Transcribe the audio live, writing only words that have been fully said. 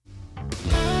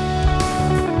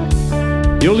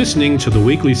You're listening to the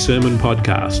weekly sermon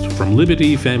podcast from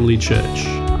Liberty Family Church.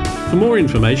 For more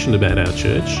information about our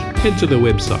church, head to the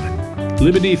website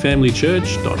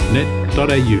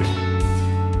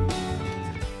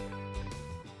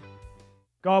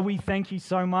libertyfamilychurch.net.au. God, we thank you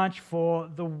so much for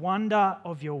the wonder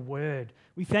of your word.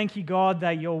 We thank you, God,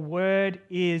 that your word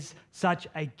is such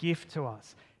a gift to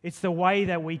us. It's the way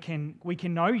that we can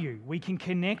know you. We can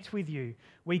connect with you.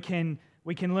 We can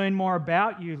learn more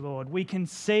about you, Lord. We can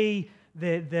see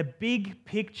the big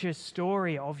picture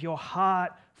story of your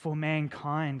heart for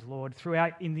mankind, Lord,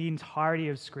 throughout in the entirety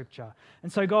of Scripture.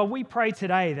 And so, God, we pray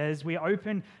today that as we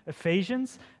open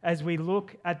Ephesians, as we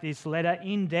look at this letter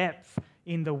in depth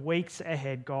in the weeks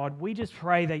ahead, God, we just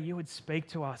pray that you would speak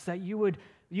to us, that you would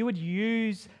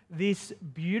use this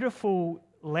beautiful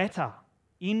letter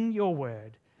in your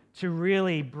word to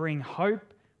really bring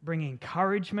hope, bring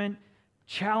encouragement,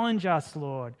 challenge us,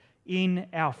 Lord, in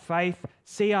our faith,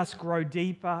 see us grow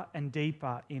deeper and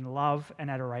deeper in love and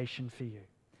adoration for you.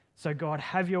 So God,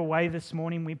 have your way this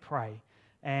morning, we pray.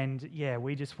 And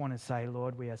we just want to say,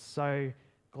 Lord, we are so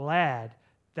glad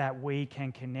that we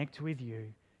can connect with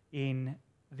you in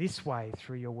this way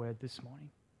through your word this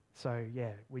morning. So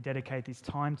we dedicate this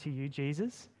time to you,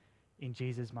 Jesus, in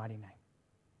Jesus' mighty name.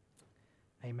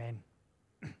 Amen.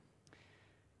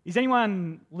 Is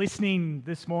anyone listening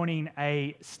this morning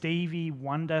a Stevie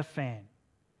Wonder fan?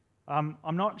 I'm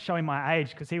not showing my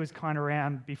age because he was kind of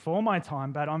around before my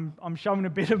time, but I'm showing a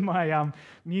bit of my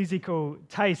musical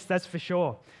taste, that's for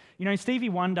sure. You know, Stevie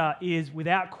Wonder is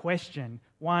without question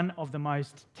one of the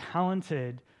most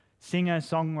talented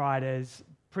singer-songwriters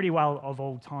pretty well of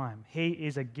all time. He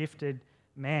is a gifted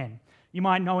man. You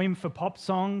might know him for pop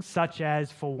songs such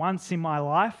as For Once in My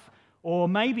Life, or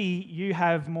maybe you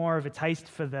have more of a taste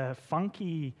for the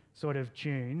funky sort of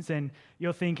tunes and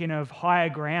you're thinking of Higher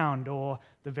Ground or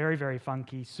the very, very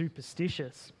funky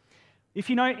Superstitious. If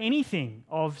you know anything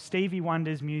of Stevie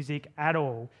Wonder's music at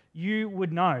all, you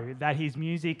would know that his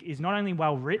music is not only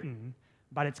well written,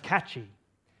 but it's catchy.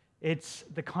 It's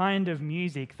the kind of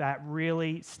music that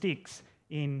really sticks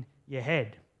in your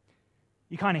head.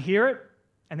 You kind of hear it,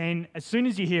 and then as soon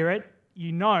as you hear it,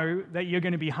 you know that you're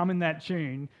going to be humming that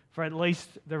tune for at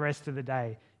least the rest of the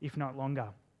day, if not longer.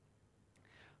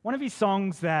 One of his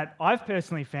songs that I've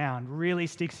personally found really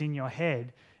sticks in your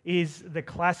head is the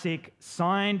classic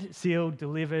Signed, Sealed,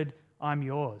 Delivered, I'm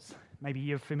Yours. Maybe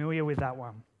you're familiar with that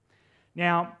one.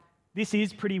 Now, this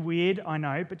is pretty weird, I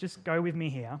know, but just go with me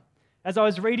here. As I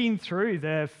was reading through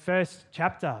the first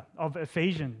chapter of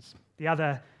Ephesians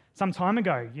some time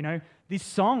ago, this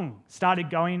song started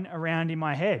going around in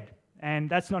my head.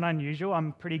 And that's not unusual.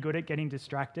 I'm pretty good at getting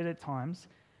distracted at times.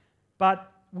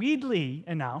 But weirdly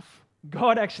enough,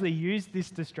 God actually used this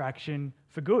distraction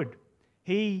for good.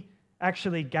 He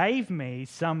actually gave me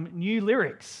some new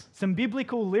lyrics, some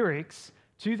biblical lyrics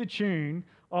to the tune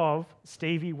of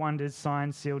Stevie Wonder's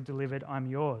Signed, Sealed, Delivered, I'm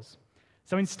Yours.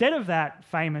 So instead of that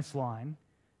famous line,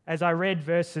 as I read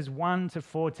verses 1 to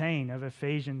 14 of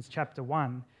Ephesians chapter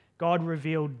 1, God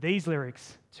revealed these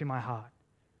lyrics to my heart.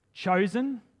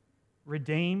 Chosen,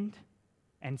 redeemed,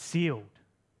 and sealed,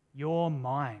 you're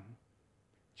mine.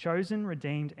 Chosen,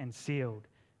 redeemed, and sealed,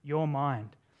 you're mine.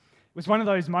 It was one of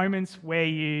those moments where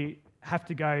you have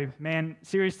to go, man,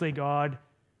 seriously, God,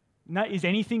 is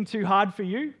anything too hard for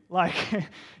you? Like,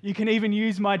 you can even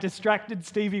use my distracted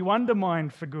Stevie Wonder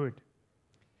mind for good.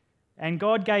 And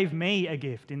God gave me a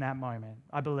gift in that moment,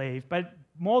 I believe. But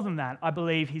more than that, I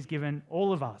believe he's given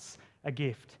all of us a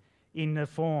gift in the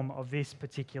form of this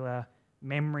particular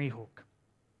memory hook.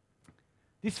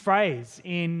 This phrase,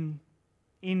 in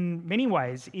many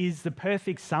ways, is the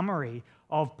perfect summary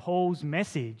of Paul's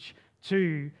message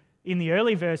in the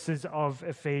early verses of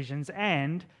Ephesians,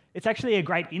 and it's actually a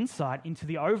great insight into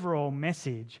the overall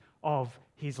message of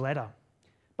his letter.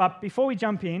 But before we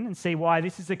jump in and see why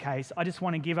this is the case, I just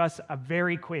want to give us a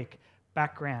very quick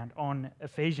background on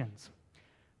Ephesians.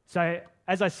 So,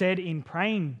 as I said in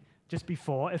praying just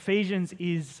before, Ephesians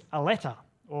is a letter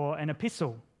or an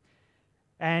epistle.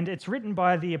 And it's written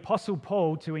by the Apostle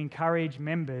Paul to encourage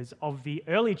members of the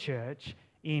early church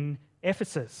in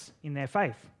Ephesus in their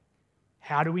faith.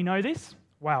 How do we know this?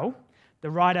 Well, the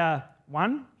writer,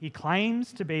 he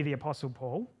claims to be the Apostle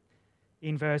Paul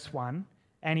in verse 1,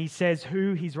 and he says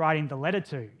who he's writing the letter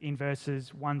to in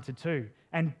verses 1 to 2.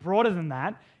 And broader than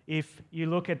that, if you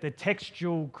look at the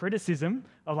textual criticism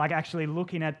of actually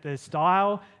looking at the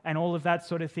style and all of that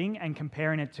sort of thing and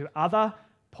comparing it to other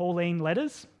Pauline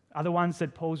letters, other ones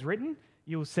that Paul's written,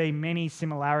 you'll see many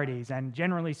similarities. And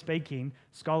generally speaking,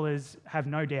 scholars have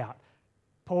no doubt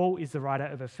Paul is the writer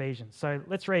of Ephesians. So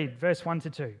let's read verse 1 to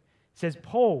 2. It says,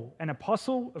 Paul, an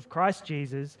apostle of Christ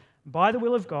Jesus, by the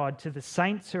will of God, to the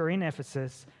saints who are in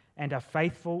Ephesus and are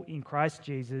faithful in Christ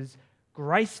Jesus,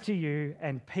 grace to you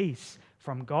and peace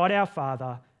from God our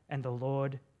Father and the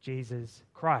Lord Jesus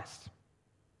Christ.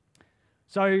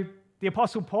 So the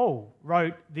Apostle Paul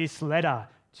wrote this letter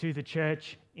to the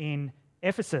church in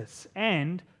Ephesus,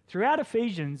 and throughout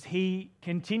Ephesians, he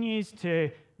continues to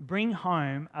bring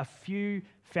home a few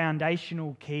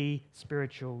foundational key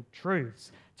spiritual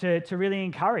truths to really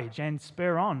encourage and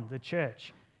spur on the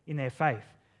church in their faith.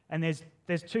 And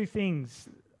there's two things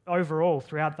overall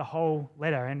throughout the whole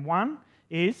letter. And one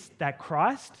is that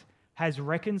Christ has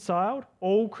reconciled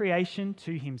all creation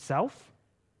to himself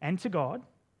and to God.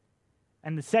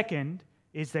 And the second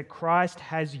is that Christ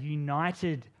has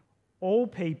united all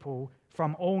people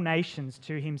from all nations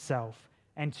to himself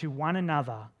and to one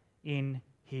another in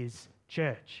his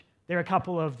church. There are a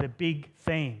couple of the big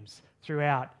themes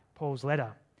throughout Paul's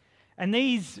letter. And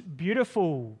these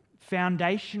beautiful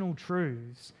foundational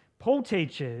truths Paul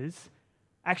teaches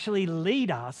actually lead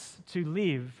us to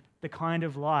live the kind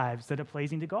of lives that are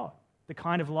pleasing to God, the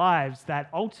kind of lives that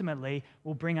ultimately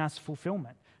will bring us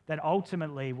fulfillment, that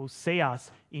ultimately will see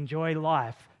us enjoy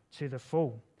life to the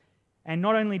full. And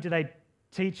not only do they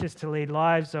teach us to lead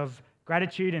lives of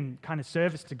gratitude and kind of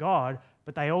service to God,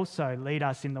 but they also lead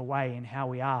us in the way in how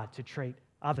we are to treat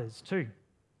others too.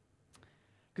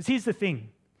 Because here's the thing,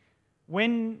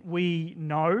 when we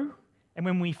know and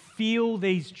when we feel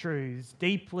these truths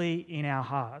deeply in our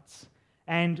hearts,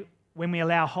 and when we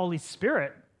allow Holy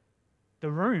Spirit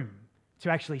the room to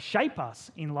actually shape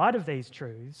us in light of these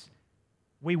truths,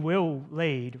 we will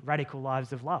lead radical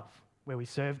lives of love, where we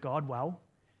serve God well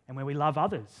and where we love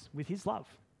others with his love.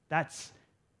 That's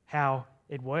how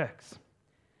it works.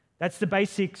 That's the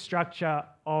basic structure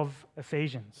of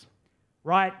Ephesians.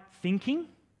 Right thinking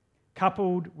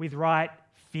coupled with right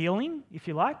feeling, if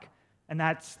you like, and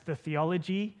that's the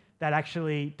theology that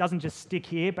actually doesn't just stick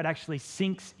here, but actually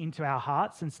sinks into our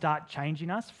hearts and start changing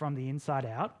us from the inside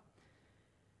out,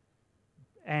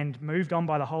 and moved on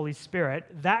by the Holy Spirit.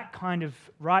 That kind of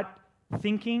right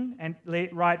thinking and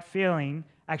right feeling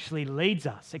actually leads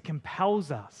us. It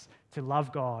compels us to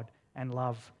love God and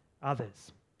love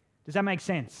others. Does that make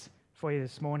sense for you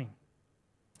this morning?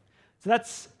 So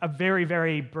that's a very,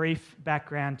 very brief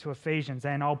background to Ephesians,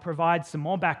 and I'll provide some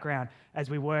more background as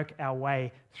we work our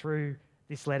way through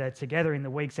this letter together in the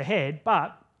weeks ahead,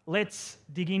 but let's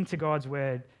dig into God's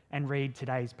word and read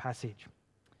today's passage.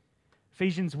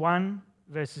 Ephesians 1,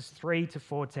 verses 3 to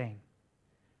 14.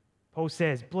 Paul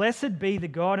says, "Blessed be the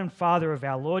God and Father of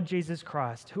our Lord Jesus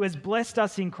Christ, who has blessed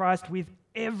us in Christ with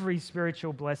every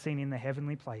spiritual blessing in the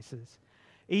heavenly places,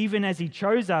 even as he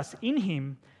chose us in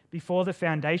him before the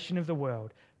foundation of the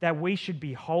world, that we should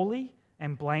be holy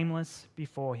and blameless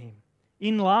before him.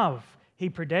 In love, he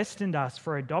predestined us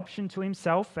for adoption to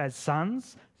himself as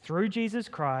sons through Jesus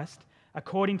Christ,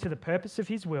 according to the purpose of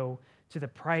his will, to the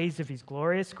praise of his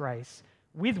glorious grace,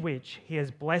 with which he has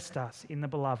blessed us in the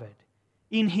Beloved.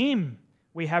 In him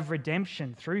we have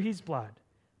redemption through his blood,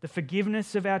 the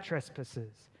forgiveness of our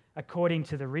trespasses, according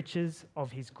to the riches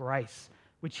of his grace,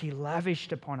 which he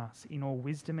lavished upon us in all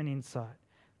wisdom and insight,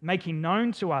 making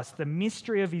known to us the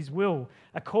mystery of his will,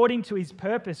 according to his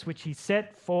purpose, which he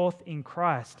set forth in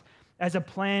Christ, as a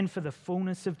plan for the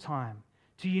fullness of time,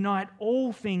 to unite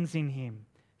all things in him,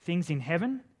 things in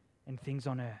heaven and things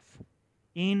on earth.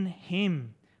 In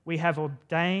him we have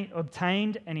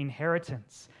obtained an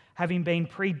inheritance, having been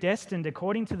predestined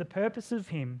according to the purpose of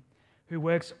him who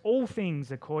works all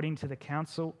things according to the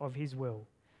counsel of his will,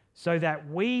 so that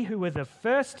we who were the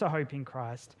first to hope in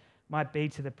Christ might be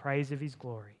to the praise of his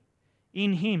glory.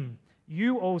 In him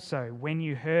you also, when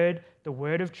you heard the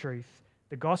word of truth,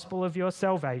 the gospel of your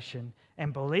salvation,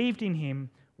 and believed in him,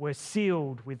 were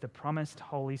sealed with the promised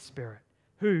Holy Spirit,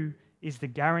 who is the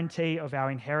guarantee of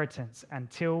our inheritance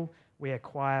until we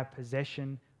acquire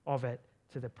possession of it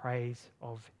to the praise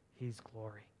of his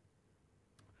glory."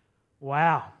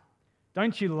 Wow.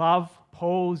 Don't you love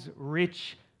Paul's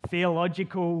rich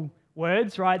theological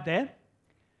words right there?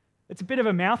 It's a bit of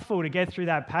a mouthful to get through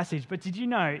that passage, but did you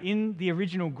know in the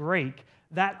original Greek,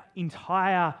 that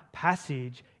entire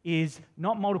passage is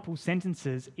not multiple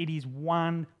sentences, it is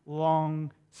one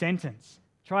long sentence.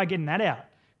 Try getting that out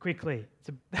quickly.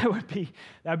 That would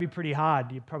be pretty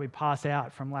hard. You'd probably pass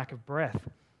out from lack of breath.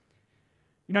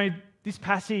 You know, this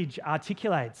passage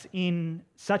articulates in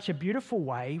such a beautiful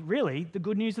way, really, the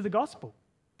good news of the gospel,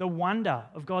 the wonder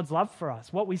of God's love for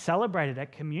us, what we celebrated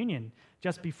at communion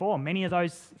just before. Many of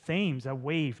those themes are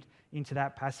weaved into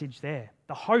that passage there.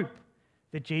 The hope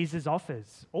that Jesus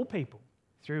offers all people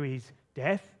through his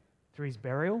death, through his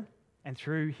burial, and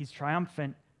through his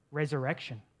triumphant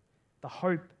resurrection, the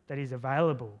hope that is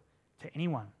available to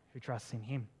anyone who trusts in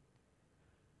him.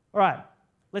 All right,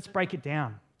 let's break it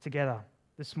down together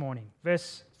this morning.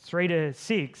 Verse 3 to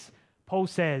 6, Paul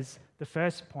says the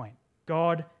first point,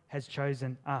 God has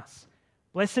chosen us.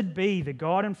 Blessed be the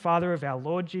God and Father of our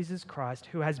Lord Jesus Christ,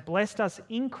 who has blessed us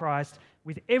in Christ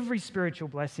with every spiritual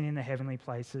blessing in the heavenly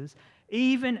places,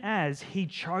 even as he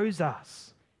chose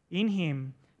us in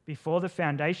him before the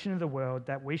foundation of the world,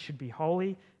 that we should be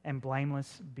holy and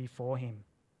blameless before him.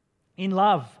 In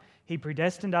love, he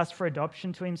predestined us for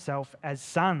adoption to himself as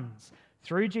sons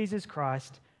through Jesus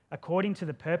Christ, according to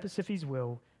the purpose of his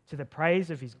will, to the praise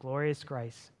of his glorious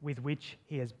grace, with which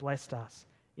he has blessed us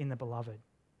in the beloved.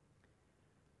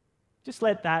 Just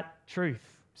let that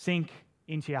truth sink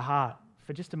into your heart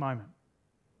for just a moment.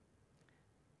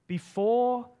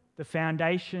 Before the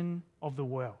foundation of the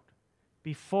world,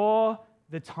 before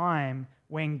the time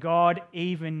when God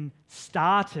even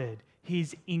started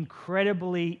his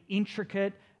incredibly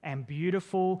intricate and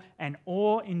beautiful and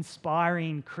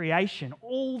awe-inspiring creation,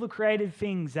 all the creative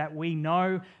things that we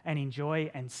know and enjoy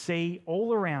and see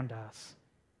all around us,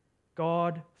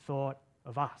 God thought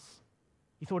of us.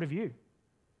 He thought of you.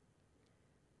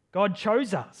 God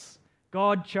chose us.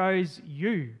 God chose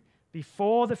you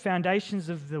before the foundations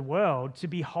of the world to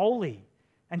be holy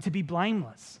and to be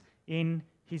blameless in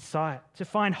his sight, to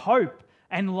find hope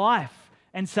and life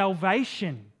and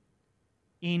salvation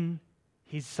in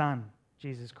his Son,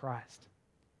 Jesus Christ.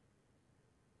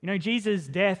 You know, Jesus'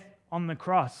 death on the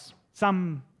cross,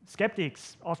 some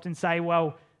skeptics often say,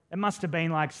 well, it must have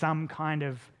been like some kind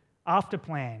of after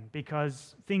plan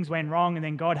because things went wrong and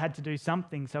then God had to do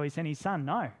something, so he sent his Son.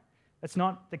 No, that's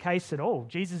not the case at all.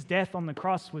 Jesus' death on the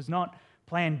cross was not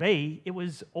plan B, it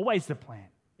was always the plan.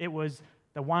 It was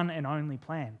the one and only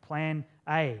plan, plan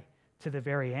A, to the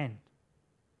very end.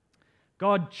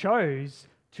 God chose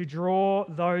to draw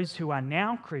those who are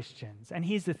now Christians, and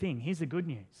here's the thing, here's the good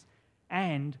news,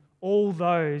 and all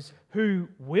those who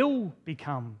will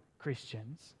become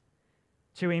Christians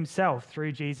to himself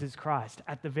through Jesus Christ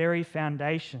at the very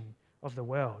foundation of the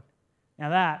world. Now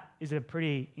that is a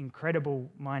pretty incredible,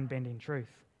 mind-bending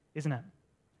truth, isn't it?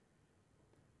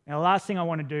 Now the last thing I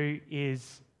want to do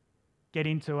is get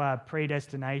into a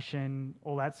predestination,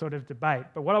 all that sort of debate.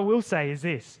 But what I will say is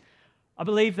this. I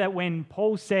believe that when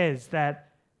Paul says that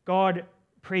God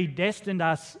predestined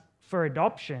us for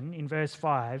adoption in verse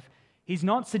 5, he's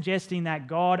not suggesting that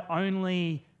God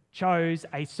only chose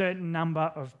a certain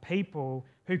number of people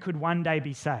who could one day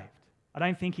be saved. I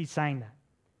don't think he's saying that.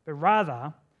 But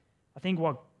rather, I think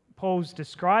what Paul's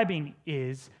describing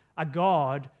is a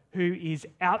God who is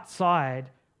outside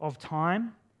of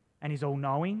time and is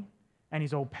all-knowing and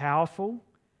is all-powerful.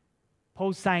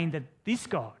 Paul's saying that this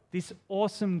God, this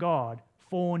awesome God,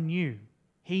 foreknew.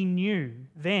 He knew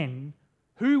then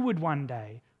who would one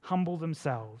day humble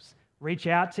themselves, reach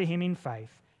out to him in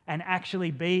faith, and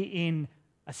actually be in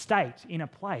a state, in a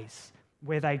place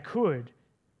where they could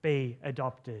be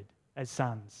adopted as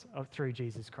sons through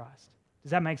Jesus Christ.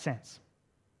 Does that make sense?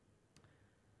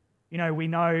 You know, we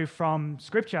know from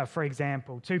Scripture, for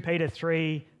example, 2 Peter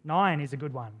 3:9 is a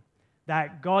good one,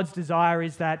 that God's desire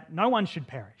is that no one should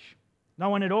perish, no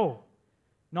one at all,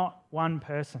 not one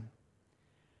person.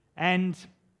 And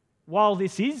while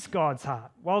this is God's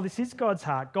heart,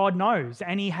 God knows,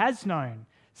 and he has known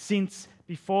since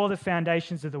before the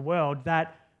foundations of the world,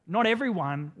 that not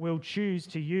everyone will choose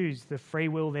to use the free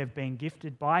will they've been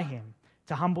gifted by him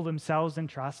to humble themselves and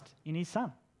trust in his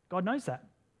Son. God knows that.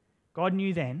 God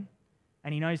knew then,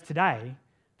 and he knows today,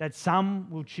 that some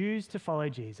will choose to follow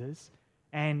Jesus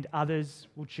and others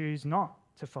will choose not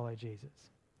to follow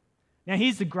Jesus. Now,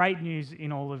 here's the great news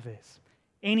in all of this.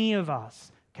 Any of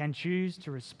us can choose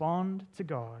to respond to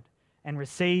God and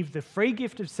receive the free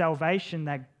gift of salvation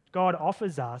that God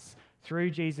offers us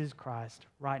through Jesus Christ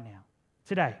right now.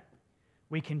 Today,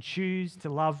 we can choose to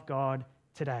love God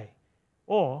today,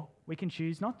 or we can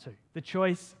choose not to. The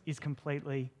choice is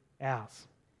completely ours.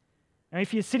 Now,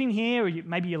 if you're sitting here, or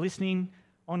maybe you're listening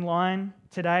online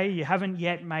today, you haven't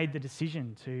yet made the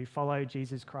decision to follow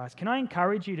Jesus Christ, can I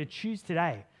encourage you to choose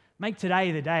today? Make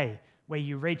today the day where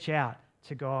you reach out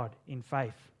to God in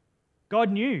faith.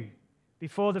 God knew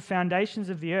before the foundations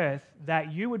of the earth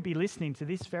that you would be listening to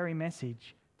this very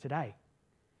message today.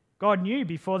 God knew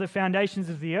before the foundations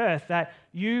of the earth that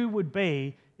you would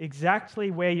be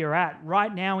exactly where you're at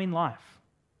right now in life,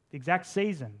 the exact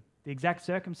season, the exact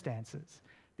circumstances,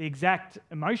 the exact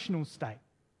emotional state.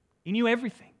 He knew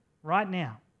everything right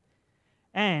now,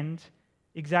 and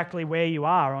exactly where you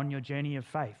are on your journey of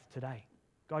faith today.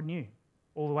 God knew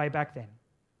all the way back then.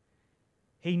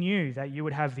 He knew that you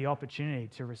would have the opportunity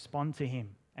to respond to him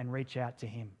and reach out to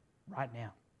him right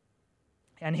now.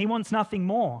 And he wants nothing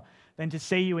more than to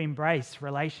see you embrace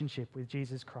relationship with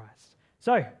Jesus Christ.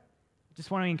 So, I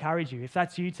just want to encourage you, if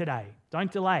that's you today,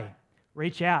 don't delay.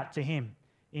 Reach out to him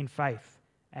in faith,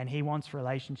 and he wants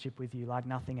relationship with you like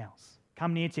nothing else.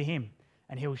 Come near to him,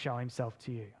 and he'll show himself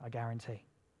to you, I guarantee.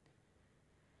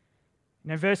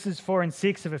 Now, verses 4 and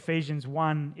 6 of Ephesians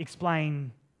 1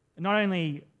 explain not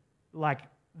only like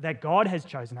that God has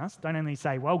chosen us, don't only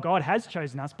say, well, God has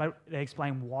chosen us, but they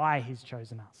explain why he's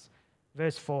chosen us.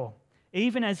 Verse 4,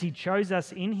 even as he chose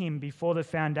us in him before the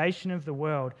foundation of the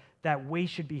world, that we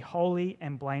should be holy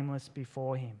and blameless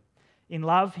before him. In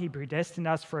love, he predestined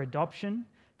us for adoption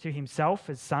to himself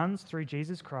as sons through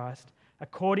Jesus Christ,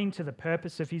 according to the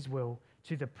purpose of his will,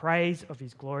 to the praise of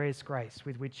his glorious grace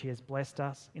with which he has blessed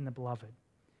us in the beloved.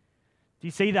 Do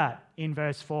you see that in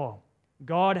verse 4?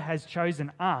 God has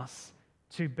chosen us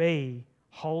to be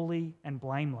holy and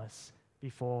blameless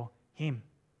before him.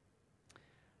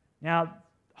 Now,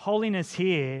 holiness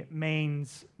here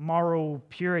means moral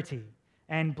purity,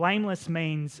 and blameless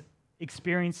means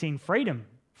experiencing freedom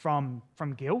from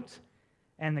guilt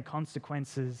and the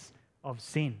consequences of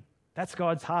sin. That's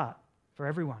God's heart for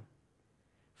everyone.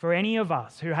 For any of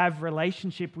us who have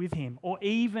relationship with him, or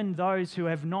even those who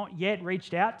have not yet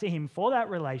reached out to him for that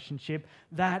relationship,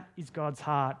 that is God's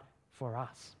heart for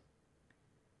us.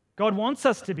 God wants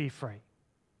us to be free.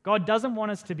 God doesn't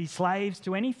want us to be slaves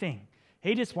to anything.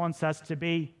 He just wants us to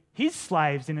be his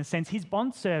slaves, in a sense, his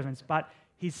bondservants, but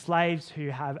his slaves who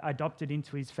have adopted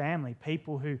into his family,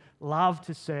 people who love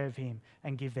to serve him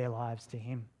and give their lives to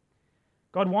him.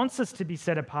 God wants us to be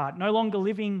set apart, no longer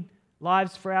living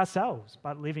lives for ourselves,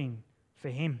 but living for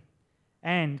him.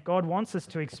 And God wants us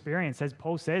to experience, as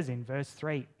Paul says in verse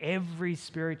 3, every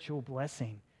spiritual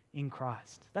blessing in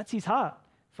Christ. That's his heart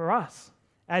for us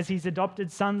as his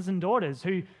adopted sons and daughters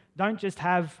who don't just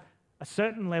have a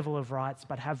certain level of rights,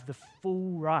 but have the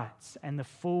full rights and the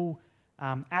full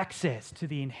access to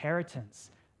the inheritance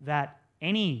that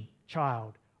any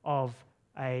child of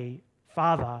a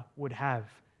father would have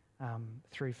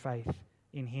through faith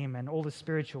in him and all the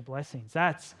spiritual blessings.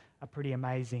 That's a pretty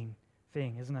amazing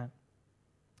thing, isn't it?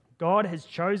 God has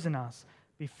chosen us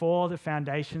before the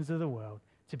foundations of the world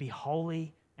to be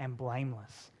holy and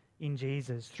blameless in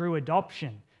Jesus through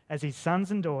adoption as his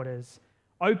sons and daughters,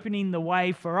 opening the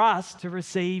way for us to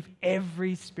receive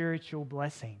every spiritual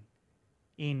blessing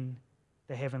in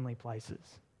the heavenly places.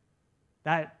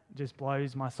 That just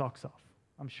blows my socks off.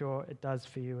 I'm sure it does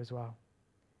for you as well.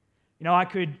 You know, I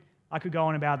could go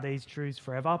on about these truths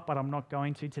forever, but I'm not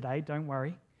going to today, don't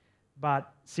worry.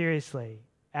 But seriously,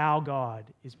 our God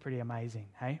is pretty amazing,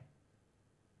 hey?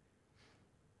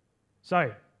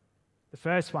 So, the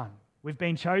first one, we've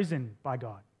been chosen by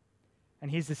God.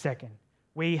 And here's the second,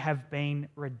 we have been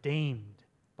redeemed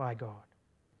by God.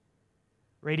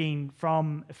 Reading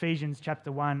from Ephesians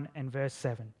chapter 1 and verse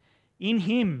 7. In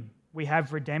him we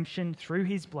have redemption through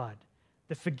his blood,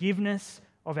 the forgiveness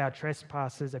of our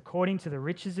trespasses according to the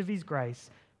riches of his grace,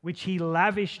 which he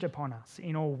lavished upon us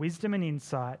in all wisdom and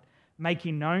insight,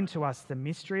 making known to us the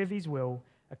mystery of his will,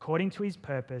 according to his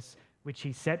purpose, which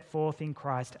he set forth in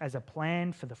Christ as a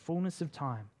plan for the fullness of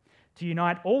time, to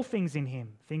unite all things in him,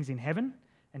 things in heaven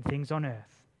and things on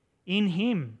earth. In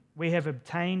him we have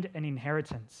obtained an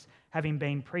inheritance, having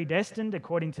been predestined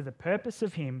according to the purpose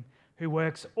of him who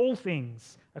works all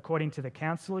things according to the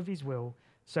counsel of his will,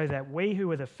 so that we who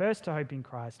were the first to hope in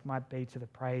Christ might be to the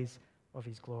praise of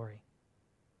his glory.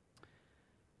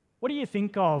 What do you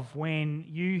think of when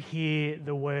you hear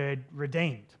the word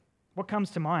redeemed? What comes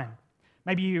to mind?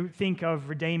 Maybe you think of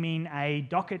redeeming a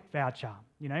docket voucher,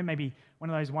 maybe one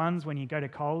of those ones when you go to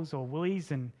Coles or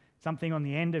Woolies and something on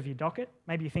the end of your docket.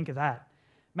 Maybe you think of that.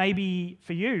 Maybe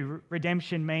for you,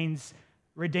 redemption means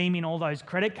redeeming all those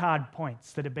credit card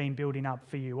points that have been building up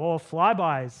for you, or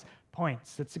Flybuys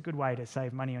points. That's a good way to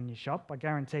save money on your shop, I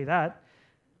guarantee that.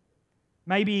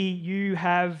 Maybe you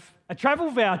have a travel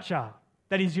voucher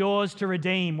that is yours to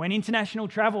redeem when international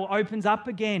travel opens up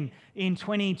again in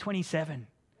 2027.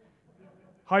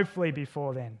 Hopefully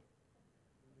before then.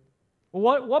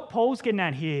 Well, what Paul's getting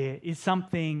at here is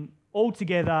something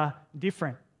altogether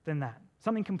different than that,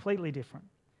 something completely different.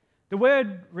 The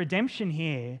word redemption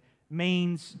here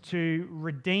means to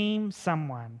redeem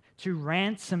someone, to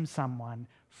ransom someone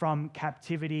from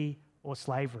captivity or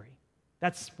slavery.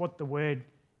 That's what the word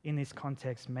in this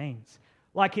context means.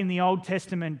 Like in the Old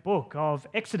Testament book of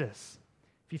Exodus,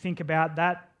 if you think about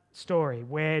that story,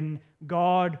 when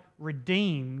God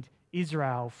redeemed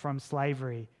Israel from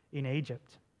slavery in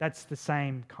Egypt. That's the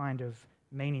same kind of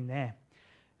meaning there.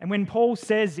 And when Paul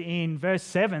says in verse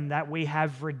 7 that we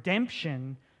have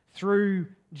redemption through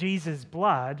Jesus'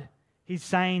 blood, he's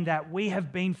saying that we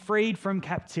have been freed from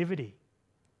captivity.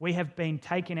 We have been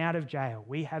taken out of jail.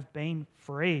 We have been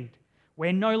freed.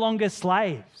 We're no longer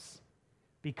slaves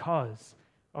because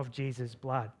of Jesus'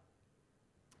 blood.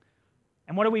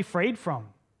 And what are we freed from?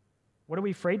 What are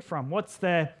we freed from? What's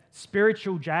the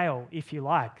spiritual jail, if you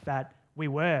like, that we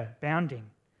were bound in?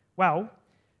 Well,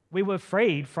 we were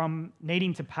freed from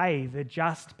needing to pay the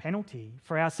just penalty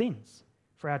for our sins,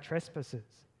 for our trespasses.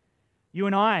 You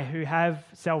and I, who have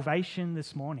salvation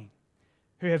this morning,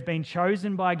 who have been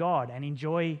chosen by God and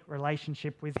enjoy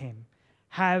relationship with Him,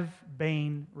 have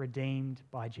been redeemed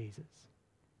by Jesus,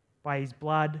 by His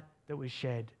blood that was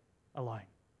shed alone.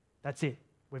 That's it.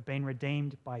 We've been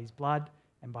redeemed by His blood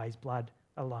and by His blood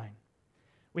alone.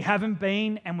 We haven't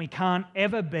been and we can't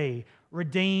ever be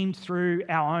redeemed through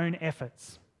our own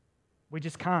efforts. We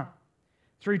just can't.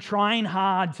 Through trying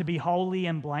hard to be holy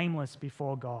and blameless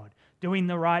before God, doing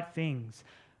the right things,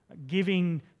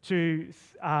 giving to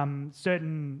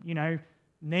certain,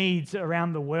 needs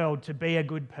around the world to be a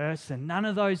good person. None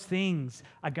of those things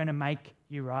are going to make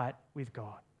you right with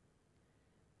God.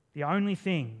 The only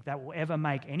thing that will ever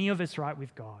make any of us right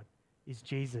with God is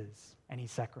Jesus and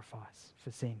His sacrifice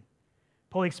for sin.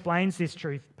 Paul explains this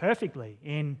truth perfectly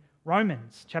in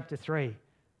Romans chapter 3,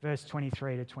 verse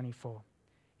 23 to 24.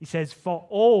 He says, "For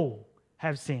all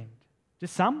have sinned."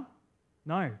 Just some?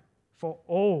 No. For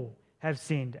all have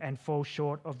sinned and fall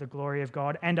short of the glory of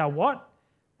God and are what?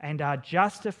 And are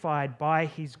justified by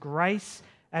His grace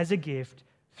as a gift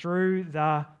through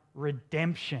the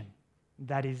redemption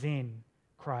that is in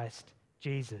Christ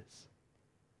Jesus.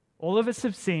 All of us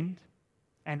have sinned,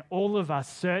 and all of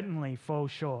us certainly fall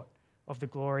short of the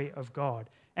glory of God.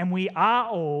 And we are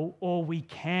all, or we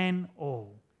can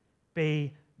all,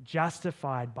 be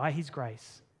justified by His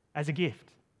grace as a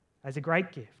gift, as a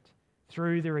great gift,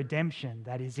 through the redemption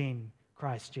that is in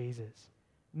Christ Jesus,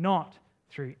 not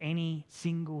through any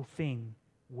single thing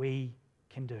we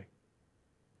can do.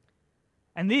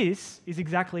 And this is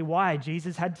exactly why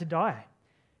Jesus had to die.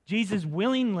 Jesus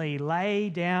willingly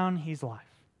laid down His life.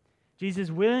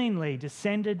 Jesus willingly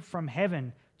descended from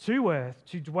heaven to earth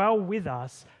to dwell with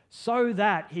us so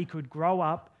that He could grow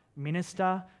up,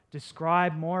 minister,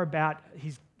 describe more about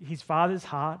His Father's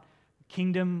heart,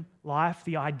 kingdom life,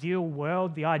 the ideal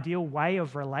world, the ideal way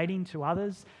of relating to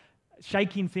others,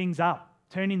 shaking things up,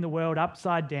 turning the world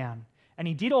upside down. And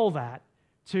He did all that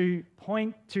to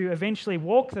point to eventually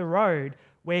walk the road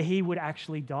where He would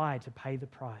actually die to pay the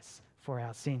price for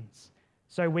our sins.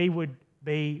 So we would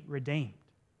be redeemed.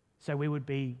 So we would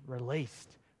be released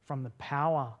from the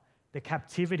power, the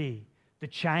captivity, the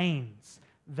chains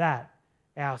that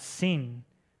our sin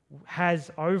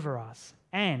has over us.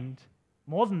 And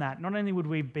more than that, not only would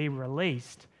we be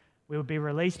released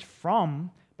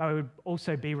from, but we would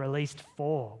also be released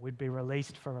for. We'd be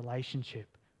released for relationship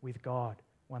with God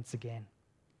once again.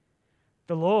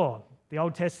 The law, the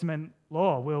Old Testament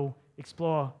law, we'll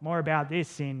explore more about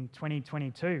this in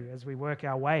 2022 as we work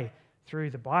our way through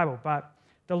the Bible. But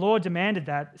the law demanded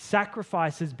that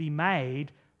sacrifices be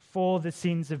made for the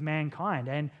sins of mankind.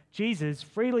 And Jesus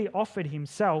freely offered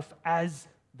Himself as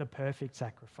the perfect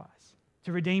sacrifice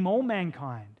to redeem all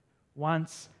mankind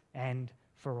once and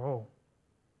for all.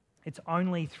 It's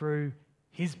only through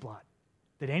His blood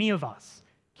that any of us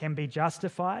can be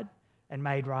justified and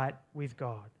made right with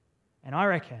God. And I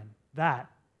reckon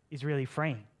that is really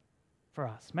freeing for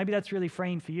us. Maybe that's really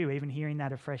freeing for you, even hearing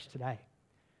that afresh today.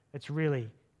 It's really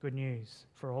good news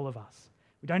for all of us.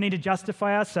 We don't need to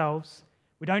justify ourselves.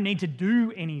 We don't need to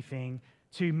do anything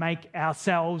to make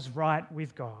ourselves right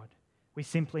with God. We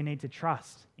simply need to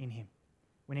trust in Him.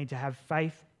 We need to have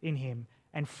faith in Him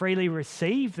and freely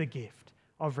receive the gift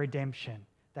of redemption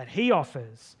that He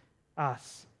offers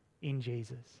us in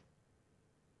Jesus.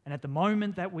 And at the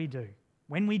moment that we do,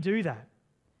 when we do that,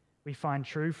 we find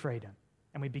true freedom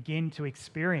and we begin to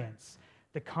experience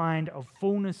the kind of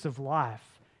fullness of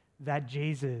life that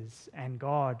Jesus and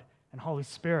God and Holy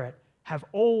Spirit have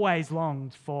always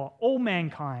longed for all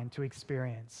mankind to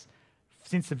experience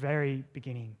since the very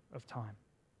beginning of time.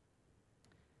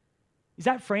 Is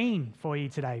that freeing for you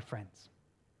today, friends?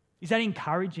 Is that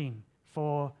encouraging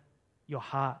for your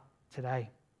heart today?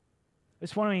 I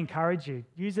just want to encourage you.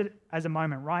 Use it as a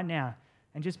moment right now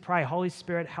and just pray, Holy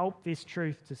Spirit, help this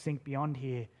truth to sink beyond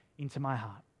here into my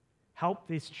heart. Help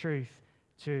this truth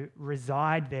to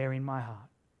reside there in my heart.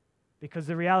 Because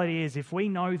the reality is, if we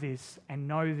know this and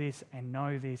know this and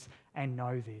know this and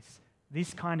know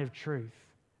this kind of truth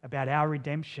about our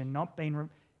redemption not being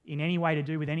in any way to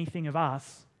do with anything of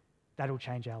us, that'll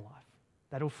change our life.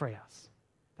 That'll free us.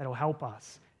 that'll help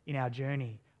us in our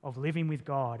journey of living with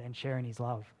God and sharing his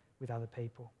love with other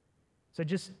people. So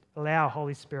just allow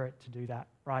Holy Spirit to do that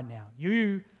right now.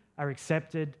 You are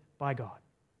accepted by God.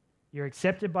 You're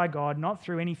accepted by God not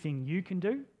through anything you can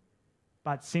do,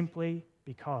 but simply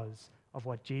because of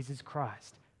what Jesus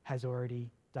Christ has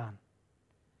already done.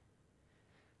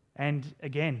 And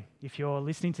again, if you're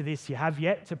listening to this, you have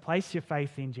yet to place your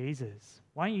faith in Jesus.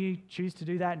 Why don't you choose to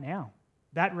do that now?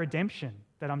 That redemption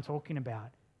that I'm talking about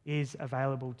is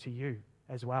available to you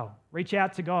as well. Reach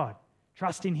out to God.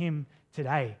 Trust in him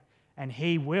today, and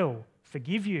he will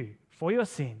forgive you for your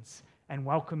sins and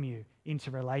welcome you into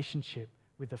relationship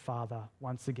with the Father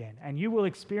once again. And you will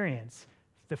experience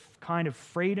the kind of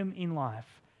freedom in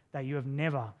life that you have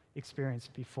never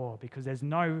experienced before, because there's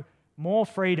no more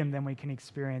freedom than we can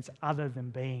experience other than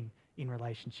being in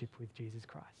relationship with Jesus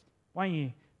Christ. Why don't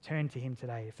you turn to him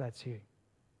today if that's you?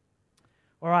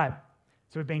 All right,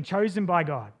 so we've been chosen by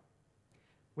God.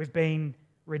 We've been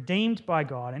redeemed by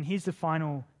God. And here's the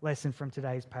final lesson from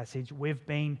today's passage. We've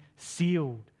been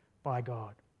sealed by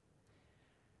God.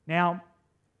 Now,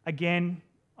 again,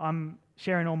 I'm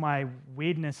sharing all my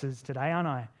weirdnesses today, aren't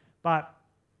I? But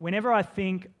whenever I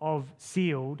think of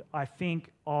sealed, I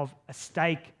think of a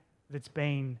steak that's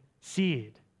been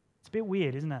seared. It's a bit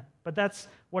weird, isn't it? But that's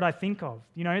what I think of.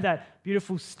 You know, that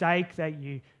beautiful steak that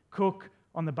you cook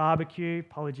on the barbecue.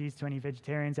 Apologies to any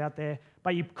vegetarians out there.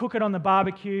 But you cook it on the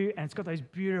barbecue and it's got those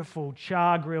beautiful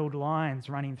char-grilled lines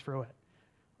running through it.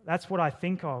 That's what I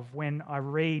think of when I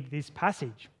read this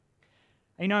passage.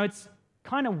 You know, it's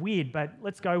kind of weird, but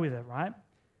let's go with it, right?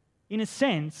 In a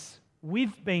sense,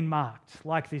 we've been marked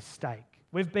like this steak.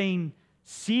 We've been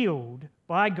sealed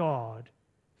by God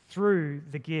through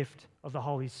the gift of the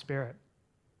Holy Spirit.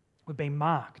 We've been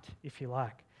marked, if you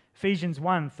like. Ephesians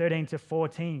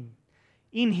 1:13-14.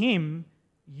 In him,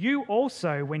 you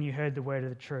also, when you heard the word of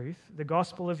the truth, the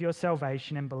gospel of your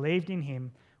salvation, and believed in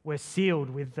him, were sealed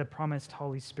with the promised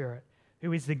Holy Spirit,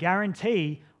 who is the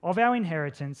guarantee of our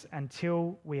inheritance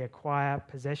until we acquire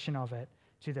possession of it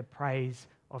to the praise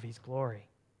of his glory.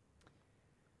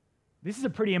 This is a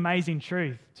pretty amazing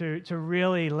truth to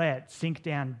really let sink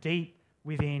down deep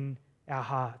within our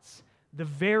hearts. The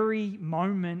very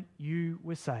moment you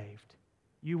were saved,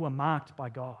 you were marked by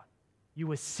God. You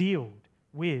were sealed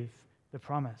with the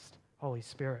promised Holy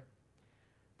Spirit.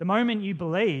 The moment you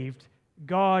believed,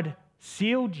 God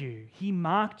sealed you. He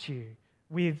marked you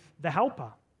with the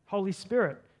Helper, Holy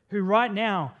Spirit, who right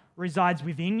now resides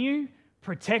within you,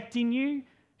 protecting you,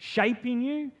 shaping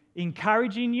you,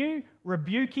 encouraging you,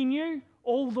 rebuking you,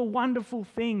 all the wonderful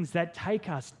things that take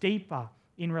us deeper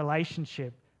in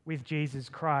relationship with Jesus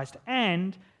Christ.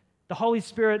 And the Holy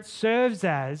Spirit serves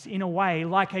as, in a way,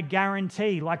 like a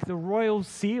guarantee, like the royal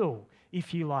seal,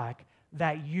 if you like,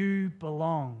 that you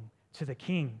belong to the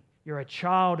King. You're a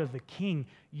child of the King.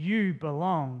 You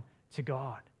belong to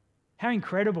God. How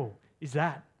incredible is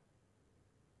that?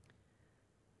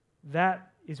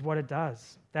 That is what it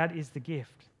does. That is the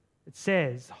gift. It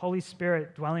says, Holy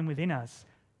Spirit dwelling within us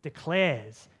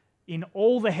declares in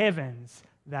all the heavens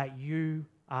that you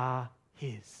are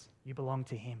his. You belong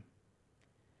to him.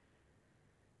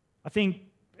 I think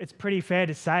it's pretty fair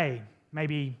to say,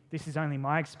 maybe this is only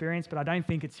my experience, but I don't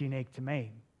think it's unique to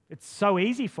me. It's so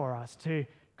easy for us to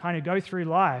kind of go through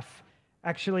life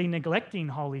actually neglecting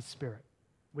Holy Spirit.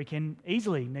 We can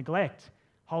easily neglect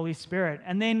Holy Spirit.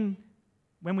 And then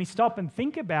when we stop and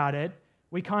think about it,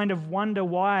 we kind of wonder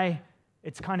why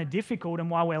it's kind of difficult and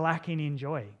why we're lacking in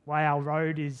joy, why our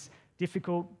road is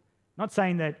difficult. Not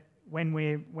saying that when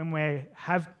we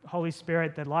have Holy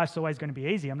Spirit that life's always going to be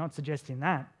easy. I'm not suggesting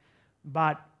that.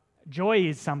 But joy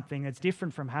is something that's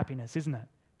different from happiness, isn't it?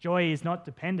 Joy is not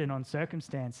dependent on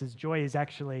circumstances. Joy is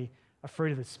actually a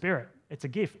fruit of the Spirit. It's a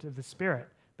gift of the Spirit,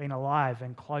 being alive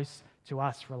and close to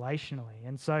us relationally.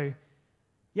 And so,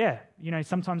 yeah, you know,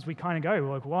 sometimes we kind of go,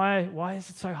 like, why is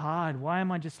it so hard? Why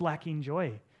am I just lacking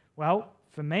joy? Well,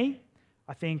 for me,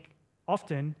 I think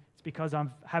often it's because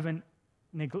I've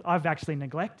actually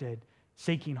neglected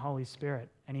seeking Holy Spirit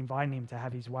and inviting him to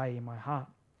have his way in my heart.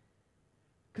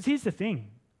 Because here's the thing.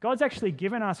 God's actually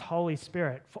given us Holy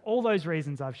Spirit for all those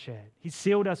reasons I've shared. He's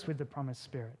sealed us with the promised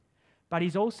Spirit. But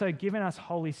he's also given us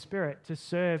Holy Spirit to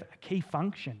serve a key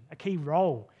function, a key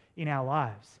role in our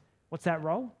lives. What's that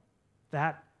role?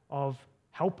 That of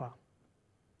helper.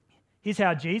 Here's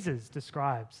how Jesus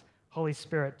describes Holy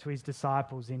Spirit to his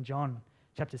disciples in John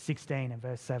chapter 16 and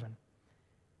verse 7.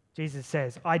 Jesus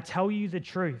says, I tell you the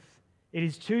truth. It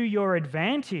is to your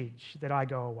advantage that I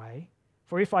go away.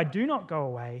 For if I do not go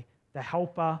away, the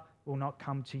helper will not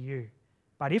come to you.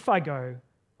 But if I go,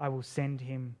 I will send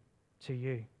him to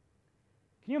you.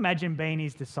 Can you imagine being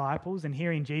his disciples and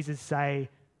hearing Jesus say,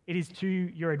 "It is to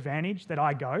your advantage that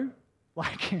I go"?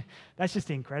 Like, that's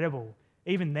just incredible.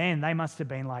 Even then, they must have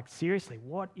been like, seriously,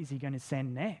 what is he going to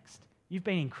send next? You've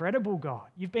been incredible, God.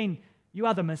 You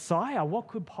are the Messiah. What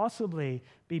could possibly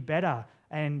be better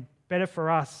and better for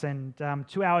us and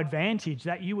to our advantage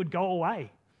that you would go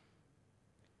away?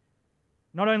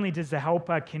 Not only does the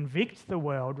Helper convict the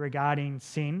world regarding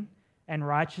sin and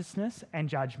righteousness and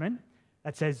judgment,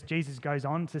 that says Jesus goes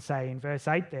on to say in verse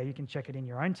 8 there, you can check it in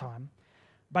your own time,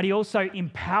 but he also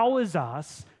empowers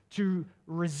us to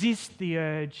resist the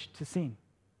urge to sin.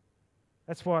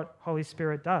 That's what Holy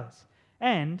Spirit does.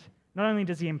 And not only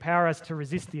does he empower us to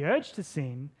resist the urge to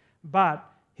sin, but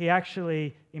he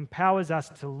actually empowers us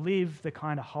to live the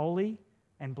kind of holy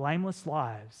and blameless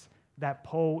lives that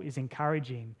Paul is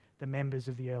encouraging the members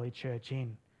of the early church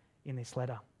in this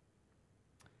letter.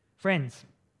 Friends,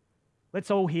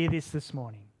 let's all hear this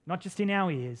morning, not just in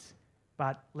our ears,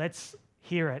 but let's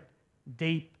hear it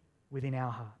deep within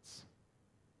our hearts.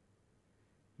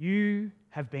 You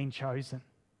have been chosen.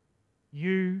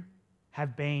 You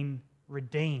have been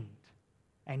redeemed.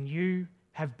 And you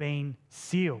have been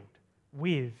sealed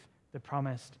with the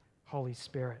promised Holy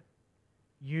Spirit.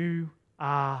 You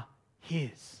are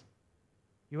his.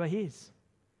 You are his.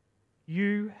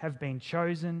 You have been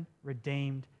chosen,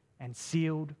 redeemed, and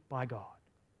sealed by God.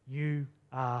 You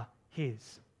are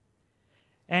his.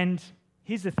 And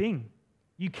here's the thing.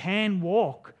 You can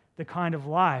walk the kind of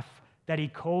life that he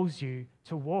calls you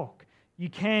to walk. You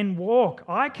can walk,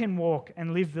 I can walk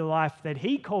and live the life that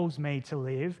he calls me to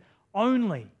live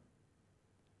only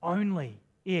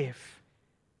if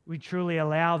we truly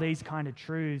allow these kind of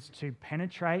truths to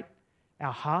penetrate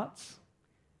our hearts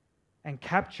and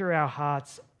capture our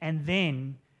hearts, and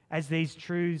then as these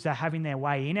truths are having their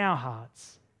way in our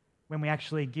hearts, when we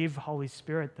actually give Holy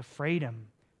Spirit the freedom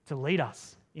to lead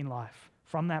us in life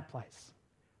from that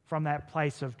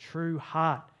place of true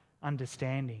heart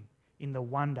understanding in the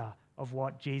wonder of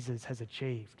what Jesus has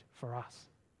achieved for us.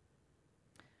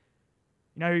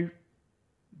 You know,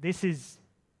 this is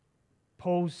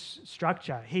Paul's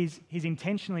structure. He's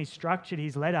intentionally structured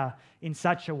his letter in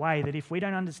such a way that if we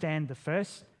don't understand the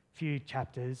first few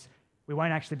chapters, we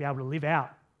won't actually be able to live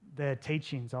out the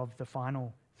teachings of the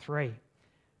final three.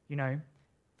 You know,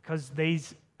 because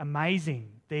these amazing,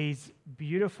 these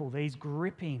beautiful, these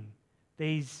gripping,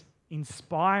 these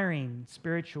inspiring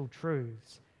spiritual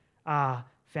truths are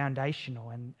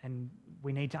foundational, and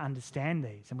we need to understand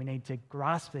these, and we need to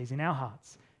grasp these in our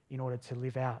hearts in order to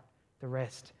live out the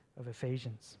rest of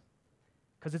Ephesians.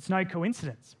 Because it's no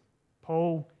coincidence.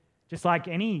 Paul, just like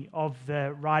any of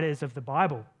the writers of the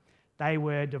Bible, they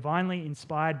were divinely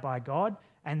inspired by God,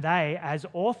 and they, as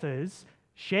authors,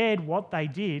 shared what they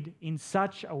did in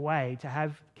such a way to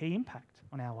have key impact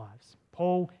on our lives.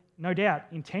 Paul, no doubt,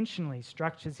 intentionally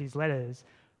structures his letters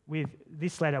with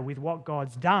this letter with what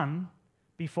God's done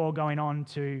before going on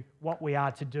to what we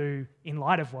are to do in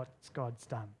light of what God's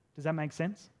done. Does that make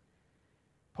sense?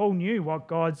 Paul knew what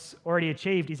God's already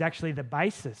achieved is actually the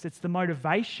basis. It's the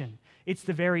motivation. It's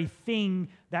the very thing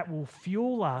that will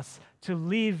fuel us to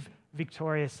live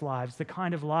victorious lives, the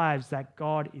kind of lives that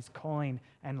God is calling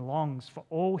and longs for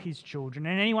all his children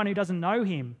and anyone who doesn't know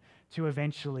him to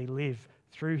eventually live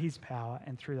through his power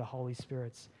and through the Holy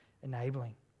Spirit's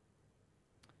enabling.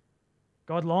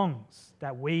 God longs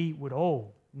that we would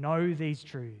all know these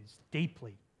truths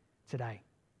deeply today.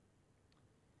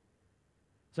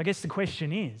 So I guess the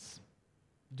question is,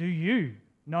 do you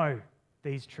know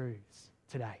these truths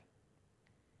today?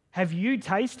 Have you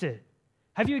tasted,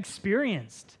 have you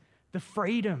experienced the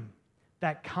freedom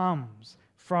that comes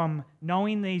from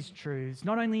knowing these truths,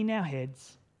 not only in our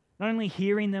heads, not only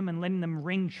hearing them and letting them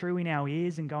ring true in our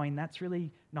ears and going, that's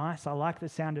really nice, I like the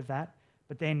sound of that,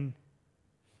 but then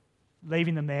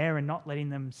leaving them there and not letting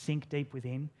them sink deep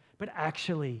within, but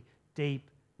actually deep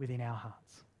within our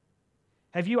hearts?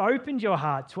 Have you opened your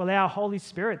heart to allow Holy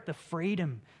Spirit the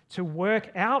freedom to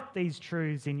work out these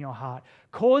truths in your heart,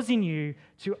 causing you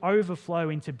to overflow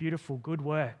into beautiful good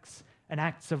works and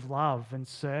acts of love and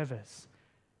service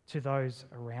to those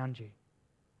around you?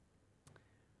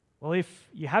 Well, if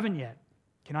you haven't yet,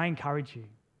 can I encourage you?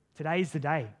 Today's the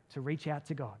day to reach out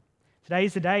to God.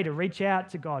 Today's the day to reach out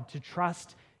to God, to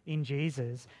trust in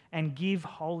Jesus and give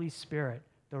Holy Spirit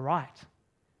the right.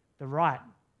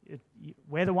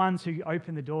 We're the ones who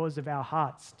open the doors of our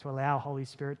hearts to allow Holy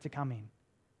Spirit to come in.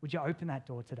 Would you open that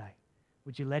door today?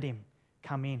 Would you let him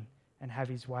come in and have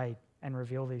his way and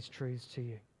reveal these truths to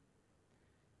you?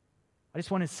 I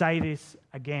just want to say this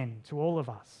again to all of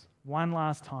us, one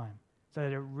last time, so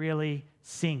that it really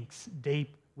sinks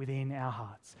deep within our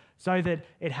hearts so that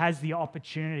it has the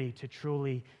opportunity to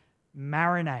truly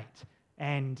marinate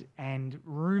and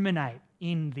ruminate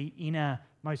in the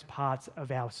innermost parts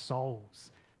of our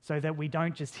souls so that we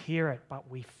don't just hear it, but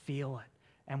we feel it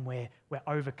and we're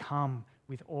overcome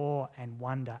with awe and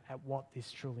wonder at what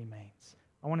this truly means.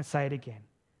 I want to say it again.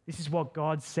 This is what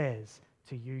God says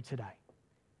to you today.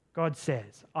 God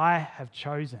says, I have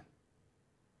chosen,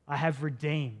 I have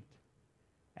redeemed,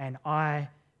 and I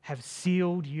have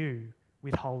sealed you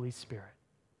with Holy Spirit.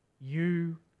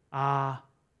 You are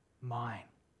mine.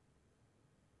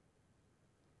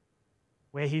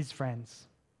 We're his friends.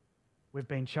 We've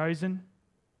been chosen,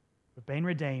 we've been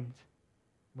redeemed,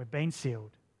 we've been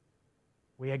sealed.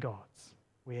 We are God's.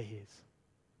 We are his.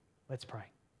 Let's pray.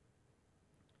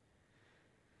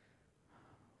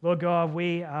 Lord God,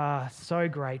 we are so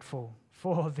grateful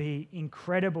for the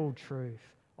incredible truth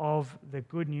of the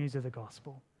good news of the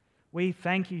gospel. We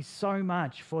thank you so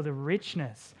much for the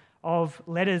richness of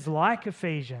letters like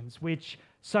Ephesians, which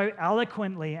so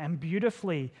eloquently and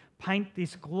beautifully paint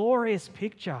this glorious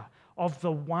picture of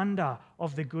the wonder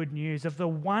of the good news, of the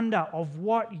wonder of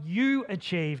what you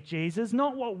achieved, Jesus,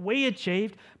 not what we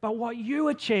achieved, but what you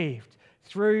achieved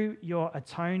through your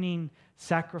atoning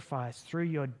sacrifice, through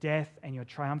your death and your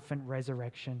triumphant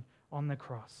resurrection on the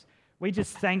cross. We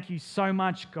just thank you so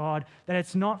much, God, that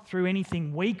it's not through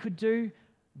anything we could do,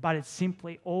 but it's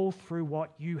simply all through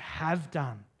what you have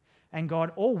done. And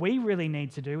God, all we really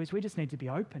need to do is we just need to be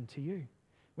open to you.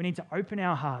 We need to open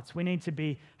our hearts. We need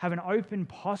to have an open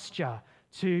posture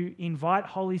to invite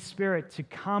Holy Spirit to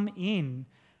come in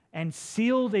and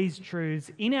seal these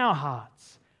truths in our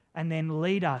hearts and then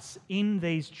lead us in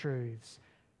these truths,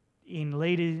 in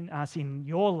leading us in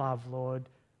your love, Lord,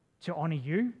 to honor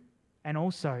you and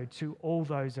also to all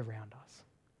those around us.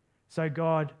 So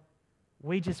God,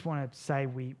 we just want to say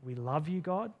we love you,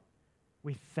 God.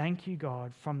 We thank you,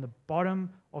 God, from the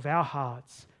bottom of our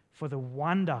hearts for the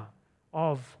wonder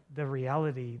of the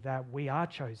reality that we are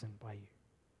chosen by you.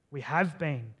 We have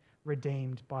been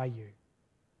redeemed by you.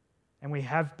 And we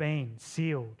have been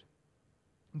sealed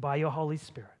by your Holy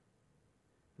Spirit.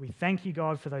 We thank you,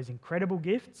 God, for those incredible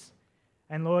gifts.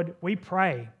 And Lord, we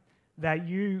pray that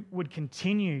you would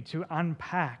continue to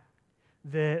unpack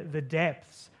the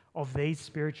depths of these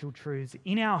spiritual truths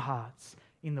in our hearts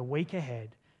in the week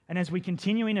ahead. And as we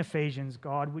continue in Ephesians,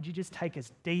 God, would you just take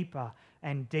us deeper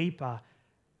and deeper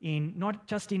in not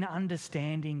just in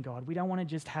understanding, God. We don't want to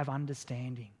just have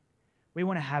understanding. We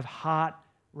want to have heart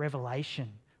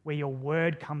revelation where your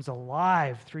word comes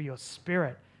alive through your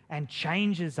Spirit and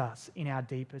changes us in our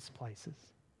deepest places.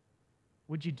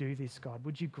 Would you do this, God?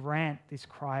 Would you grant this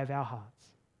cry of our hearts?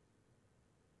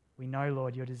 We know,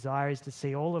 Lord, your desire is to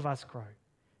see all of us grow,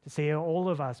 to see all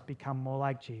of us become more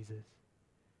like Jesus.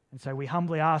 And so we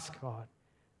humbly ask, God,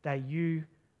 that you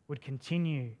would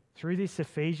continue through this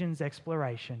Ephesians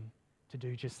exploration to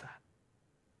do just that.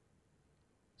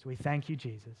 So we thank you,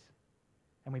 Jesus,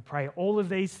 and we pray all of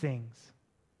these things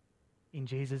in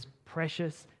Jesus'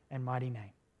 precious and mighty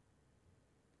name.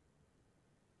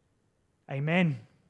 Amen.